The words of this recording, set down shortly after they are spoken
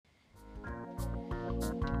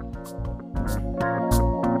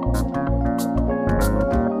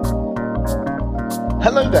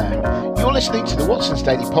Hello there. You're listening to the Watson's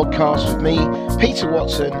Daily Podcast with me, Peter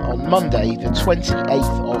Watson, on Monday, the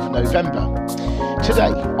 28th of November.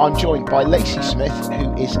 Today, I'm joined by Lacey Smith,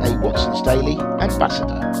 who is a Watson's Daily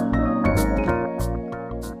ambassador.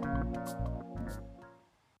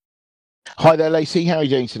 Hi there, Lacey. How are you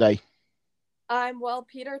doing today? I'm well,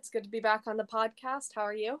 Peter. It's good to be back on the podcast. How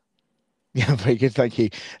are you? Yeah, very good, thank you.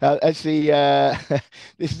 Actually,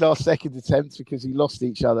 this is our second attempt because we lost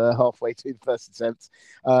each other halfway through the first attempt.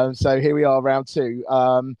 So here we are, round two.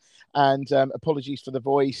 And apologies for the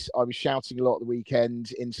voice. I was shouting a lot at the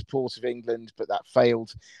weekend in support of England, but that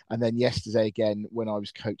failed. And then yesterday again when I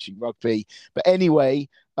was coaching rugby. But anyway,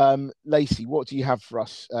 Lacey, what do you have for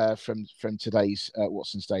us from today's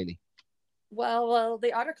Watson's Daily? Well,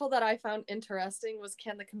 the article that I found interesting was,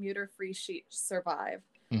 can the commuter-free sheet survive?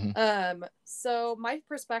 Mm-hmm. So my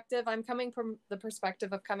perspective, I'm coming from the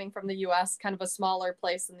perspective of coming from the US, kind of a smaller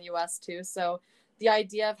place in the US too. So the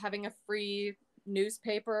idea of having a free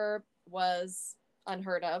newspaper was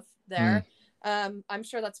unheard of there. I'm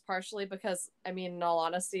sure that's partially because, I mean, in all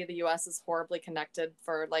honesty, the US is horribly connected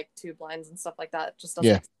for like tube lines and stuff like that. It just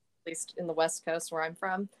doesn't, at least in the West Coast where I'm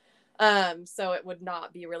from. So it would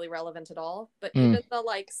not be really relevant at all. But even the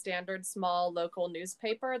like standard small local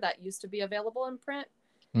newspaper that used to be available in print,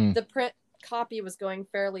 the print copy was going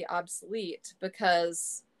fairly obsolete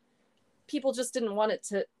because people just didn't want it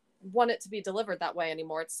to be delivered that way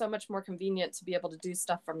anymore. It's so much more convenient to be able to do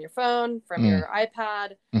stuff from your phone, from your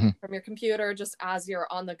iPad, from your computer, just as you're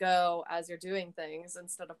on the go, as you're doing things,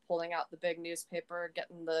 instead of pulling out the big newspaper,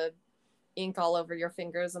 getting the ink all over your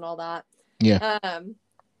fingers and all that. Yeah.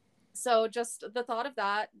 So just the thought of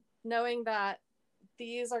that, knowing that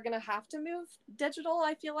these are going to have to move digital,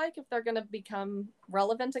 I feel like, if they're going to become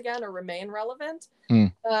relevant again or remain relevant.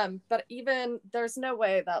 But even there's no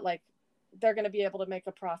way that like they're going to be able to make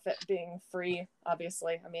a profit being free,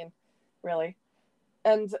 obviously. I mean, really.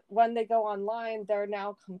 And when they go online, they're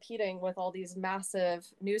now competing with all these massive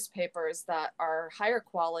newspapers that are higher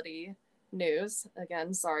quality news.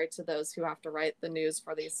 Again, sorry to those who have to write the news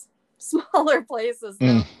for these smaller places.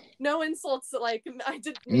 No insults, like I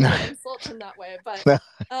didn't mean to insult in that way, but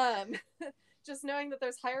just knowing that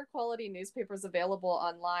there's higher quality newspapers available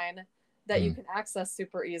online that you can access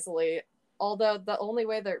super easily, although the only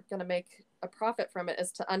way they're going to make a profit from it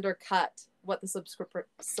is to undercut what the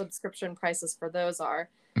subscription prices for those are.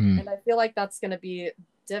 And I feel like that's going to be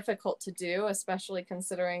difficult to do, especially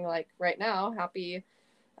considering like right now, happy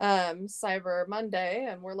Cyber Monday,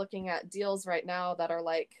 and we're looking at deals right now that are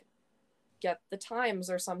like, get the Times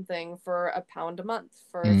or something for £1 a month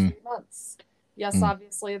for 3 months. Yes,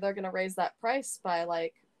 obviously they're going to raise that price by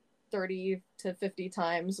like 30 to 50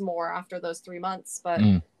 times more after those 3 months, but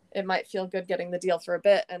it might feel good getting the deal for a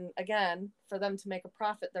bit. And again, for them to make a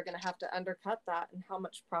profit, they're going to have to undercut that. And how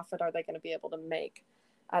much profit are they going to be able to make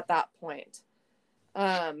at that point?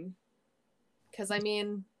 Because I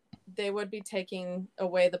mean, they would be taking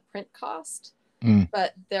away the print cost,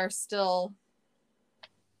 but they're still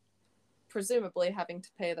presumably having to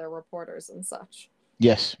pay their reporters and such.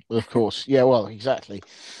 Yes, of course. Yeah, well, exactly.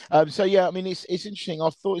 So yeah, I mean, it's interesting. I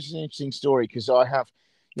thought it was an interesting story because I have,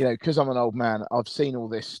 because I'm an old man, I've seen all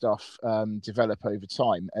this stuff develop over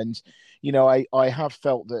time, and I have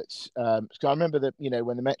felt that. I remember that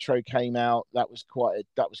when the Metro came out, that was quite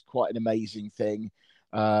an amazing thing.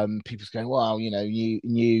 People's going, wow,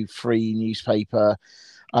 new free newspaper.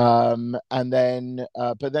 And then,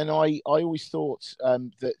 but then I always thought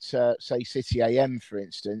that, say, City AM, for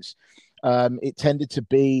instance, it tended to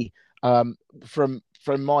be, from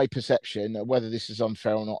my perception, whether this is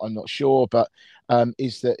unfair or not, I'm not sure, but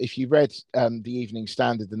is that if you read the Evening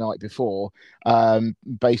Standard the night before,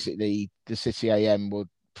 basically the City AM would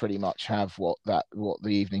pretty much have what the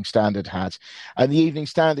Evening Standard had, and the Evening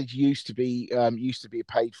Standard used to be a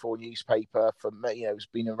paid for newspaper it's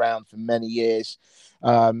been around for many years,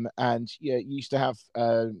 and used to have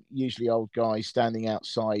usually old guys standing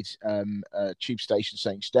outside tube stations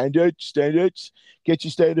saying standards, get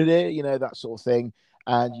your standard here, that sort of thing.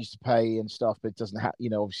 And used to pay and stuff, but it doesn't have,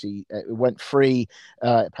 obviously it went free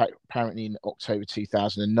apparently in October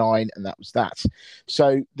 2009, and that was that.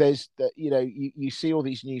 So there's you see all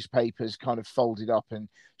these newspapers kind of folded up and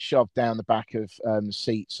shoved down the back of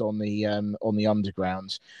seats on the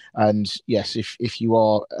underground. And yes, if you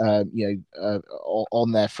are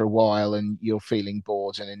on there for a while and you're feeling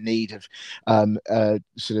bored and in need of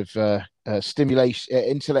stimulation,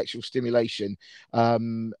 intellectual stimulation,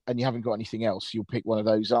 and you haven't got anything else, you'll pick one of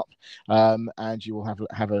those up, and you will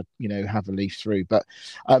have a leaf through. But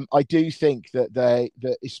I do think that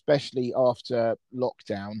especially after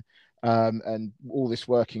lockdown, and all this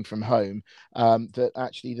working from home, that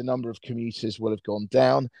actually the number of commuters will have gone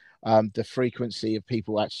down. The frequency of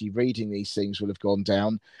people actually reading these things will have gone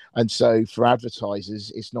down, and so for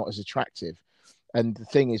advertisers, it's not as attractive. And the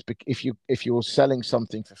thing is, if you're selling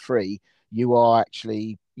something for free, you are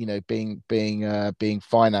actually being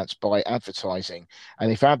financed by advertising.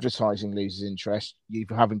 And if advertising loses interest, you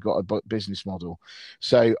haven't got a business model.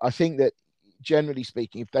 So I think that, generally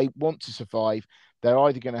speaking, if they want to survive, they're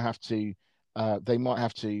either going to have to they might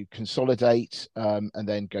have to consolidate, and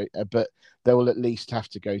then go, but they will at least have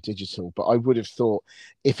to go digital. But I would have thought,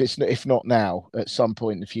 if not now, at some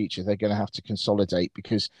point in the future, they're going to have to consolidate,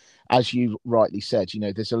 because, as you rightly said,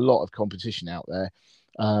 there's a lot of competition out there,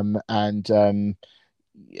 and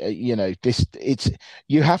you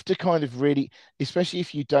have to kind of really, especially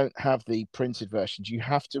if you don't have the printed versions, you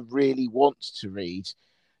have to really want to read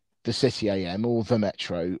the City AM or the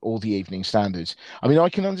Metro or the Evening Standards. I mean, I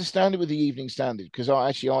can understand it with the Evening Standard, because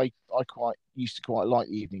I quite used to quite like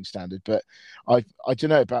the Evening Standard, but I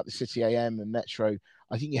don't know about the City AM and Metro.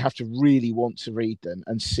 I think you have to really want to read them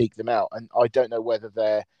and seek them out, and I don't know whether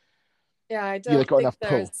they're I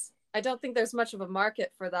don't think there's much of a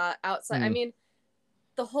market for that outside. I mean,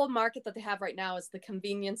 the whole market that they have right now is the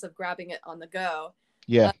convenience of grabbing it on the go.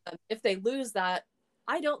 Yeah. If they lose that,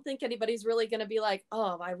 I don't think anybody's really going to be like,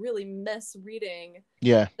 oh, I really miss reading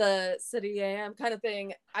the City AM kind of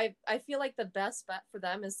thing. I feel like the best bet for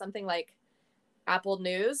them is something like Apple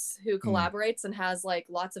News, who collaborates and has like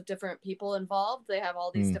lots of different people involved. They have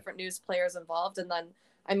all these different news players involved. And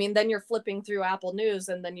then you're flipping through Apple News,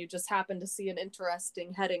 and then you just happen to see an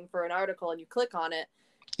interesting heading for an article and you click on it.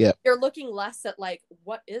 Yeah. You're looking less at like,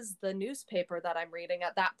 what is the newspaper that I'm reading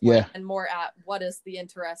at that point, and more at what is the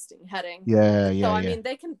interesting heading. I mean,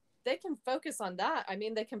 they can focus on that. I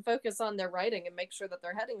mean, they can focus on their writing and make sure that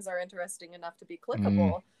their headings are interesting enough to be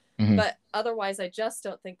clickable. But otherwise, I just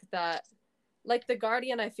don't think that, like The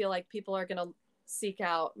Guardian, I feel like people are going to seek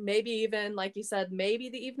out. Maybe even, like you said, maybe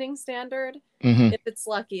the Evening Standard, if it's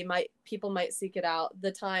lucky, people might seek it out.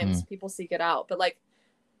 The Times, people seek it out. But like,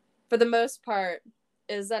 for the most part,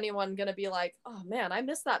 is anyone going to be like, oh man, I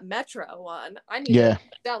missed that Metro one, I need to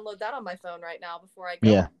download that on my phone right now before I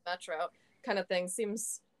go to Metro, kind of thing?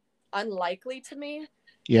 Seems unlikely to me.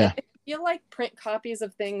 I feel like print copies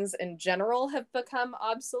of things in general have become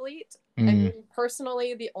obsolete. I mean,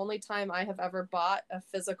 personally, the only time I have ever bought a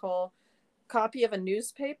physical copy of a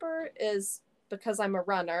newspaper is because I'm a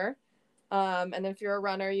runner. And if you're a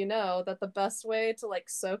runner, you know that the best way to like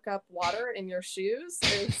soak up water in your shoes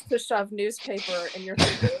is to shove newspaper in your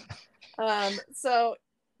shoe.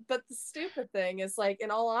 But the stupid thing is, like, in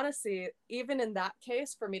all honesty, even in that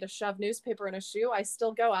case, for me to shove newspaper in a shoe, I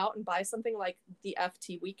still go out and buy something like the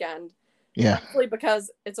FT Weekend. Mostly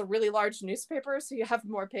because it's a really large newspaper, so you have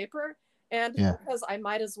more paper. And because I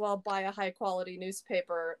might as well buy a high quality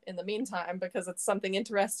newspaper in the meantime, because it's something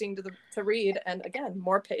interesting to read, and again,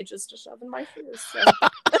 more pages to shove in my shoes. So.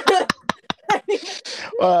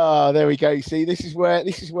 Oh, there we go. See, this is where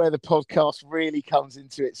the podcast really comes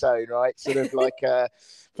into its own, right? Sort of like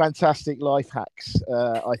fantastic life hacks,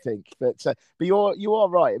 I think. But you are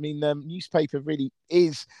right. I mean, newspaper really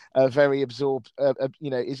is very absorbed.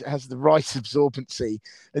 It has the right absorbency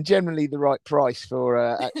and generally the right price for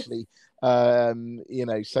actually.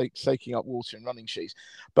 Soaking up water in running shoes.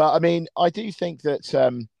 But I mean, I do think that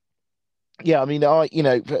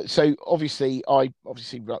so obviously I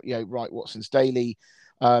write Watson's Daily.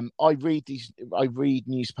 I read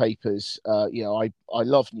newspapers. I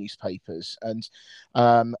love newspapers, and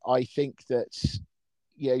I think that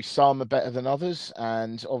some are better than others,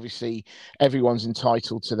 and obviously everyone's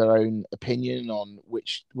entitled to their own opinion on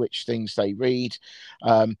which things they read.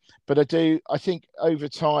 But I think over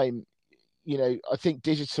time, I think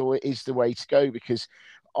digital is the way to go, because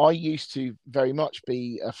I used to very much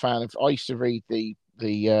be a fan of. I used to read the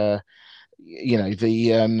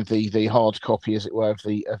hard copy, as it were, of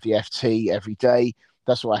the FT every day.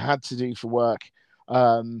 That's what I had to do for work.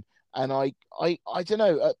 And I don't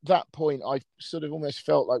know. At that point, I sort of almost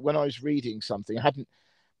felt like when I was reading something, I hadn't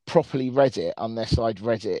properly read it unless I'd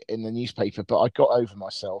read it in the newspaper. But I got over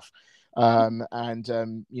myself. I've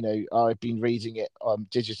been reading it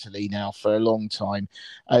digitally now for a long time,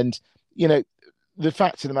 and the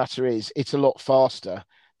fact of the matter is, it's a lot faster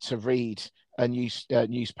to read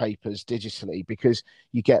newspapers digitally because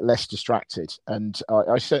you get less distracted. And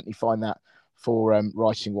I certainly find that for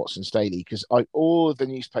writing Watson's Daily, because all of the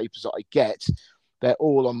newspapers that I get, they're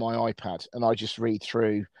all on my iPad, and I just read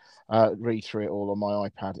through it all on my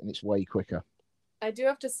iPad, and it's way quicker. I do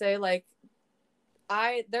have to say, like,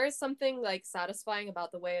 there is something like satisfying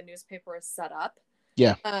about the way a newspaper is set up.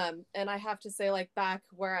 Yeah. And I have to say, like, back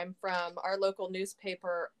where I'm from, our local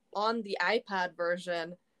newspaper on the iPad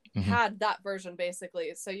version had that version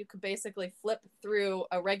basically. So you could basically flip through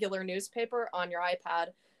a regular newspaper on your iPad.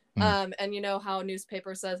 And you know how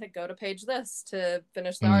newspaper says, hey, go to page this to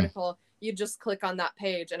finish the article. You just click on that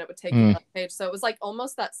page and it would take you to that page. So it was like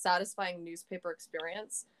almost that satisfying newspaper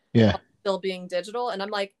experience. Yeah. Still being digital. And I'm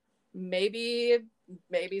like, maybe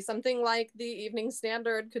something like the Evening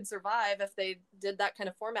Standard could survive if they did that kind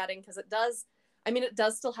of formatting, because it does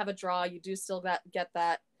still have a draw. You do still get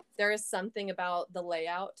that. There is something about the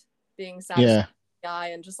layout being satisfying to the eye,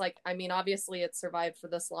 and just like, I mean, obviously it survived for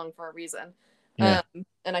this long for a reason.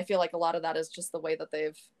 And I feel like a lot of that is just the way that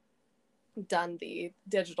they've done the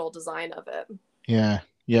digital design of it. Yeah.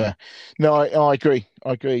 No, I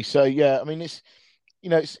agree. So yeah, I mean, it's,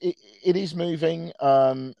 it is moving,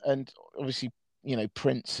 and obviously,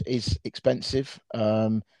 print is expensive,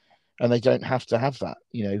 and they don't have to have that,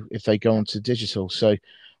 if they go onto digital. So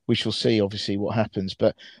we shall see, obviously, what happens.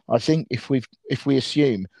 But I think if we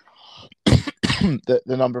assume that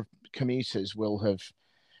the number of commuters will have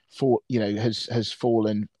has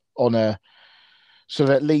fallen on a sort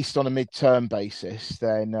of, at least on a mid-term basis,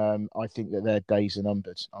 then I think that their days are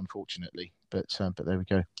numbered, unfortunately. But there we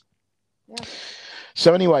go. Yeah.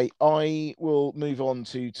 So anyway, I will move on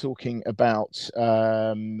to talking about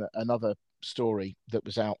another story that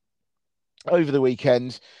was out over the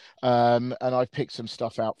weekend, and I've picked some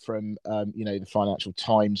stuff out from the Financial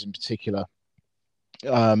Times in particular,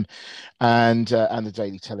 and the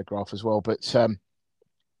Daily Telegraph as well. But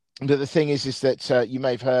the thing is that you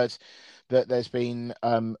may have heard that there's been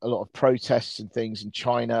a lot of protests and things in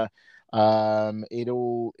China.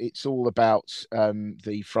 It's all about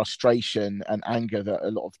the frustration and anger that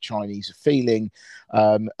a lot of Chinese are feeling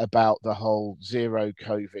about the whole zero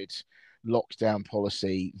COVID lockdown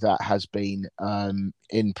policy that has been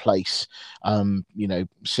in place,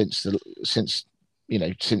 since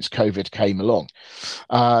COVID came along.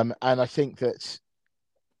 And I think that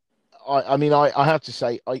I have to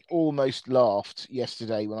say, I almost laughed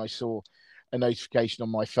yesterday when I saw a notification on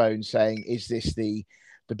my phone saying, "Is this the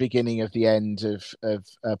beginning of the end of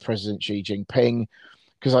President Xi Jinping?"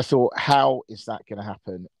 Because I thought, how is that going to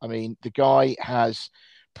happen? I mean, the guy has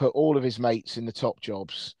put all of his mates in the top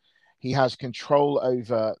jobs. He has control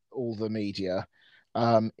over all the media.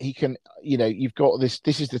 He can, you've got this.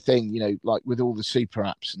 This is the thing, like with all the super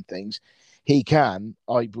apps and things, he can.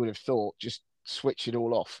 I would have thought, just switch it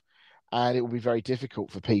all off, and it will be very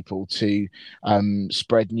difficult for people to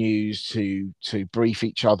spread news, to brief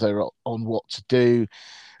each other on what to do.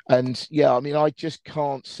 And yeah, I mean, I just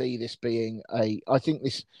can't see this being I think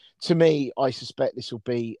this, to me, I suspect this will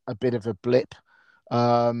be a bit of a blip,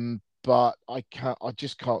 but I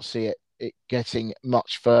just can't see it getting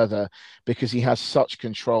much further, because he has such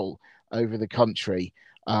control over the country,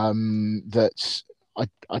 that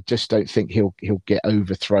I just don't think he'll get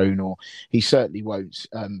overthrown, or he certainly won't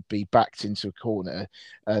be backed into a corner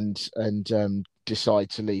and decide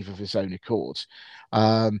to leave of his own accord.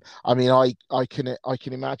 I mean, I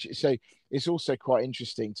can imagine. So it's also quite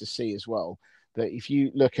interesting to see as well that if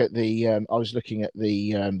you look at I was looking at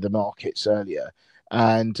the markets earlier,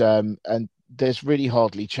 and there's really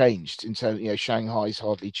hardly changed in terms. Shanghai's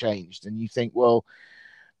hardly changed, and you think, well,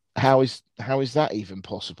 how is that even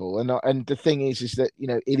possible? And the thing is that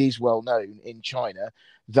it is well known in China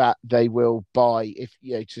that they will buy, if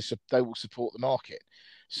they will support the market.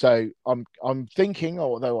 So I'm thinking,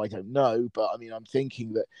 although I don't know, but I mean, I'm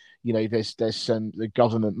thinking that there's some the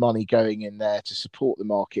government money going in there to support the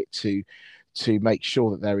market, to make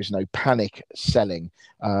sure that there is no panic selling,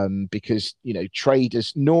 because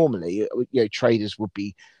traders normally traders would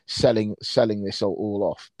be selling this all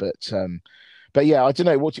off, but yeah, I don't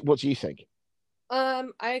know. What do you think? I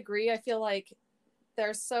agree. I feel like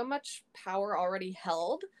there's so much power already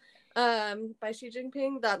held by Xi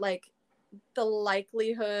Jinping that, like, the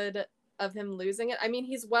likelihood of him losing it. I mean,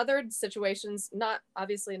 he's weathered situations,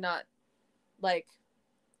 obviously not like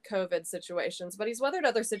COVID situations, but he's weathered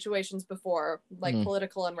other situations before, like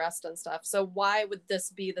political unrest and stuff. So why would this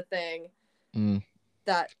be the thing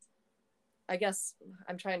that, I guess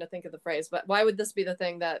I'm trying to think of the phrase, but why would this be the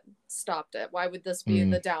thing that stopped it? Why would this be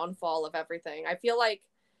the downfall of everything? I feel like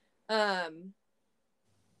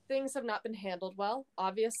things have not been handled well.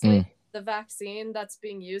 Obviously, the vaccine that's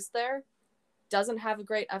being used there doesn't have a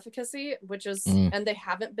great efficacy, which is, and they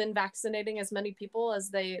haven't been vaccinating as many people as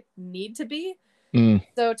they need to be.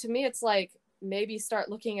 So to me, it's like, maybe start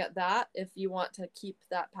looking at that if you want to keep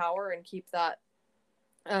that power and keep that,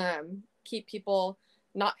 keep people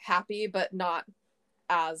not happy, but not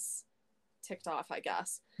as ticked off, I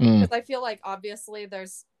guess. Because I feel like obviously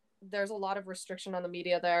there's a lot of restriction on the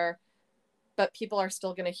media there, but people are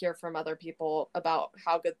still going to hear from other people about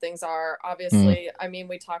how good things are. Obviously, I mean,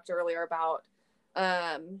 we talked earlier about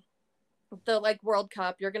the like World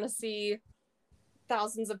Cup. You're going to see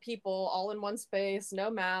thousands of people all in one space, no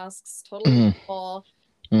masks, totally full.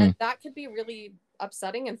 And that could be really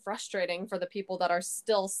upsetting and frustrating for the people that are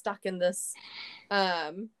still stuck in this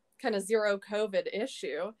kind of zero COVID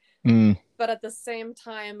issue. But at the same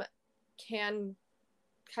time, can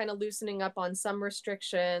kind of loosening up on some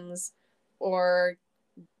restrictions or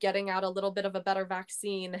getting out a little bit of a better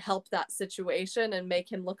vaccine help that situation and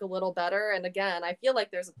make him look a little better. And again, I feel like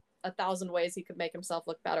there's 1,000 ways he could make himself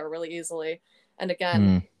look better really easily. And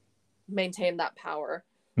again, maintain that power.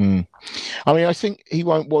 I mean, I think he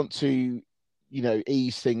won't want to,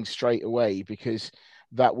 ease things straight away, because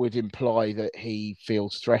that would imply that he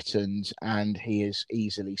feels threatened and he is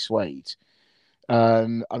easily swayed. I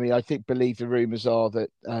mean, believe the rumours are that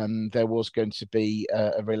there was going to be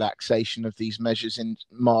a relaxation of these measures in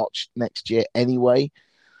March next year anyway.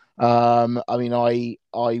 I mean, I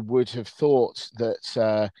would have thought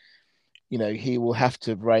that, he will have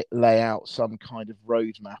to lay out some kind of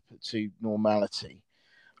roadmap to normality.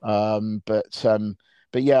 But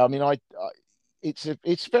yeah, I mean,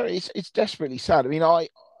 it's desperately sad. I mean,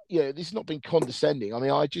 this has not been condescending. I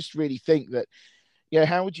mean, I just really think that,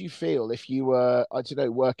 how would you feel if you were, I don't know,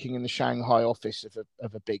 working in the Shanghai office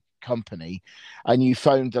of a big company, and you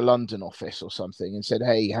phoned the London office or something and said,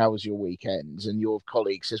 "Hey, how was your weekend?" And your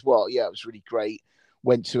colleague says, "Well, yeah, it was really great.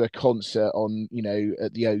 Went to a concert on,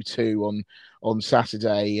 at the O2 on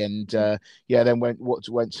Saturday, and then went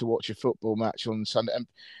to watch a football match on Sunday."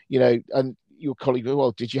 And your colleague,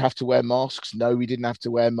 "Well, did you have to wear masks?" "No, we didn't have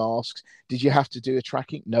to wear masks." "Did you have to do a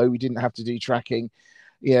tracking?" "No, we didn't have to do tracking."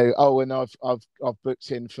 "Oh, and I've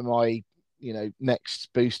booked in for my, next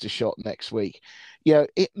booster shot next week."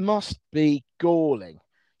 It must be galling.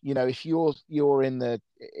 If you're in the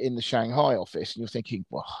Shanghai office and you're thinking,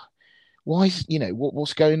 "Well, why is,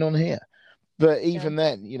 what's going on here?" But even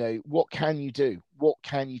then, what can you do? What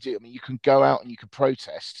can you do? I mean, you can go out and you can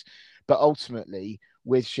protest, but ultimately,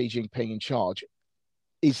 with Xi Jinping in charge,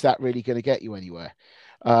 is that really going to get you anywhere?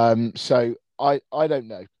 So I don't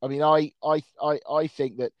know. I mean, I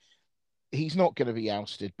think that he's not going to be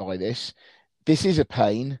ousted by this. This is a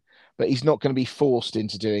pain, but he's not going to be forced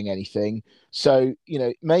into doing anything. So,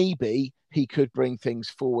 maybe he could bring things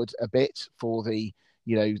forward a bit for the,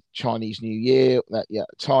 Chinese New Year. That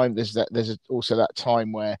time. There's also that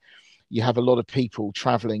time where you have a lot of people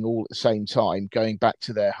traveling all at the same time, going back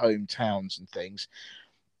to their hometowns and things.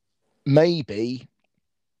 Maybe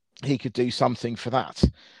he could do something for that.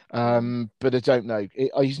 But I don't know.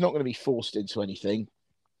 He's not going to be forced into anything.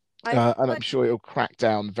 And I'm sure he'll crack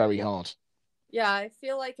down very hard. Yeah, I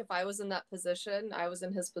feel like if I was in that position, I was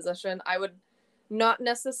in his position, I would not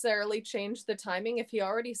necessarily change the timing. If he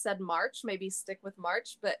already said March, maybe stick with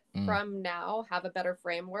March, but from now have a better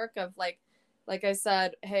framework of like I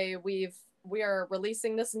said, hey, we are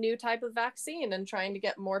releasing this new type of vaccine and trying to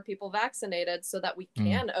get more people vaccinated so that we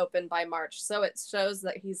can open by March. So it shows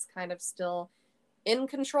that he's kind of still in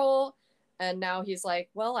control. And now he's like,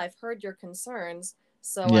 well, I've heard your concerns,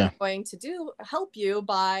 so I'm going to help you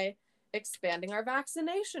by expanding our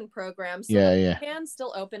vaccination program so that we can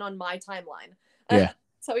still open on my timeline.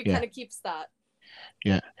 So he kind of keeps that.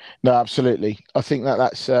 No, absolutely. I think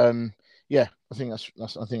that's I think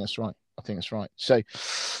that's right. I think that's right.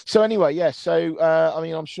 So anyway, so I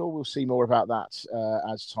mean, I'm sure we'll see more about that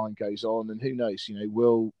as time goes on, and who knows,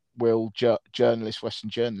 will Western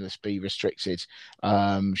journalists be restricted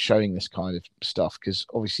showing this kind of stuff, because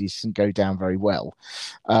obviously it doesn't go down very well.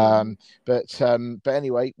 But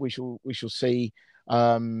anyway, we shall see.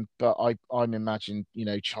 But I'm imagine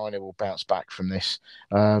China will bounce back from this.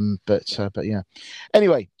 But yeah.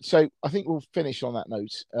 Anyway, so I think we'll finish on that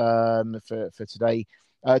note for today.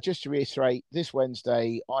 Just to reiterate, this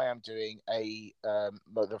Wednesday I am doing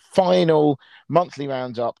the final monthly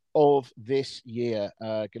roundup of this year.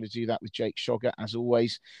 Going to do that with Jake Shogger as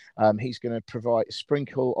always. He's going to provide a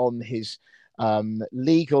sprinkle on his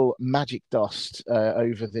legal magic dust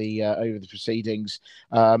over the proceedings.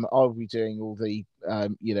 I'll be doing all the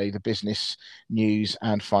the business news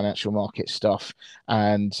and financial market stuff,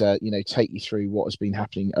 and take you through what has been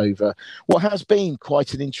happening over what has been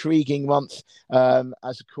quite an intriguing month.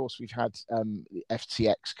 As of course we've had the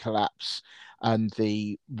FTX collapse and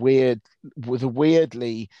the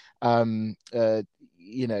weirdly kind of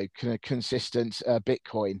consistent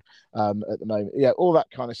Bitcoin at the moment. Yeah, all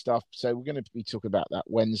that kind of stuff. So we're going to be talking about that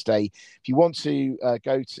Wednesday. If you want to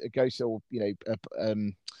go to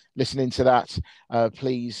listening to that,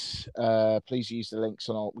 please use the links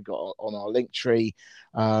we got on our link tree,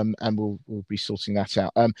 and we'll be sorting that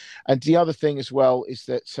out. And the other thing as well is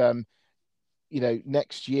that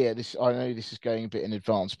next year, I know this is going a bit in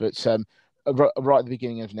advance, but right at the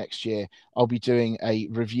beginning of next year, I'll be doing a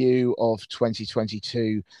review of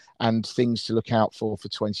 2022 and things to look out for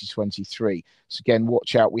 2023. So again,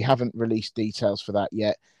 watch out. We haven't released details for that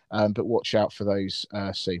yet, but watch out for those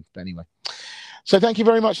soon. But anyway, so thank you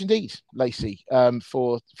very much indeed, Lacey,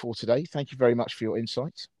 for today. Thank you very much for your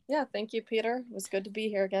insights. Yeah, thank you, Peter. It was good to be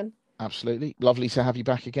here again. Absolutely. Lovely to have you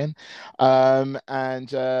back again.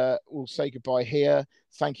 And we'll say goodbye here.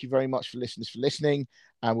 Thank you very much for listening,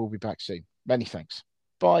 and we'll be back soon. Many thanks.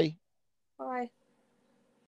 Bye. Bye.